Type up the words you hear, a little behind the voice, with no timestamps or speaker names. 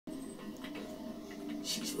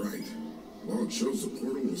She's right. Log shows the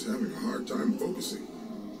portal was having a hard time focusing.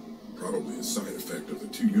 Probably a side effect of the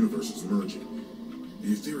two universes merging.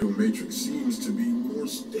 The ethereal matrix seems to be more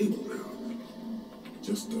stable now.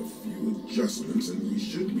 Just a few adjustments and we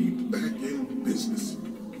should be back in business.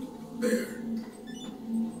 There.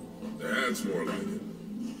 That's more like it.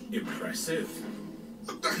 Impressive.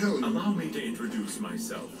 What the hell? Allow me to introduce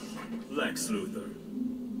myself. Lex Luthor.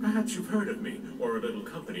 Perhaps you've heard of me, or a little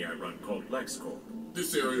company I run called LexCorp.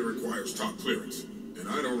 This area requires top clearance, and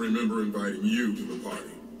I don't remember inviting you to the party.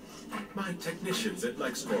 My technicians at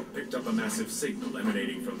LexCorp picked up a massive signal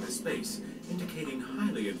emanating from this space, indicating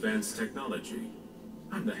highly advanced technology.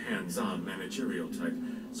 I'm the hands-on managerial type,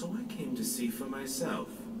 so I came to see for myself.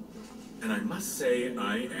 And I must say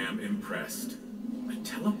I am impressed. A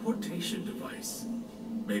teleportation device.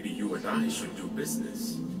 Maybe you and I should do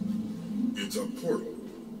business. It's a portal.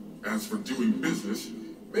 As for doing business,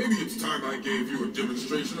 maybe it's time I gave you a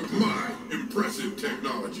demonstration of my impressive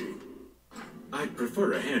technology. I'd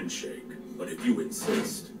prefer a handshake, but if you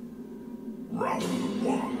insist. Round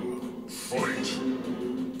 1, fight!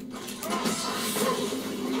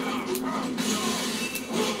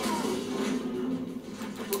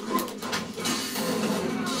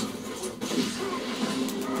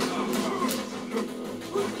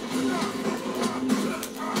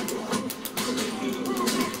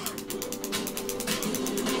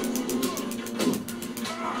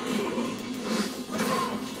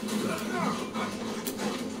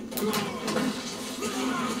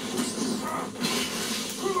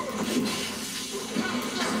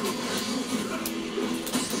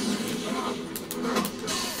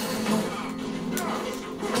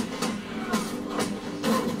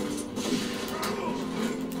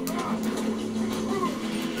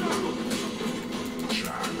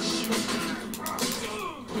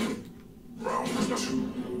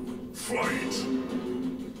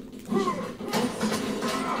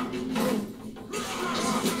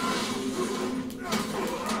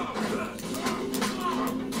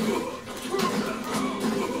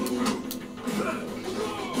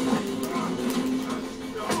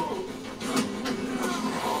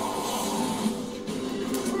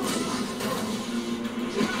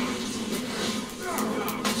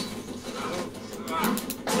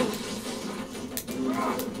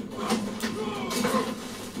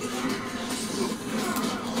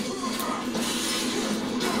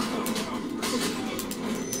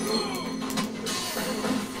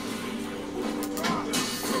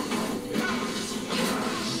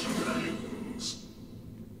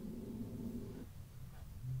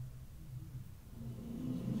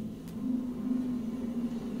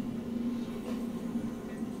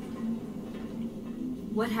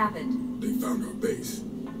 What happened? They found our base.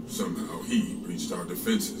 Somehow he breached our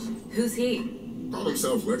defenses. Who's he? Called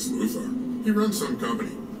himself Lex Luthor. He runs some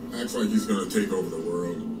company. Acts like he's gonna take over the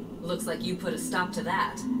world. Looks like you put a stop to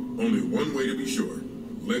that. Only one way to be sure.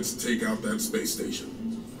 Let's take out that space station.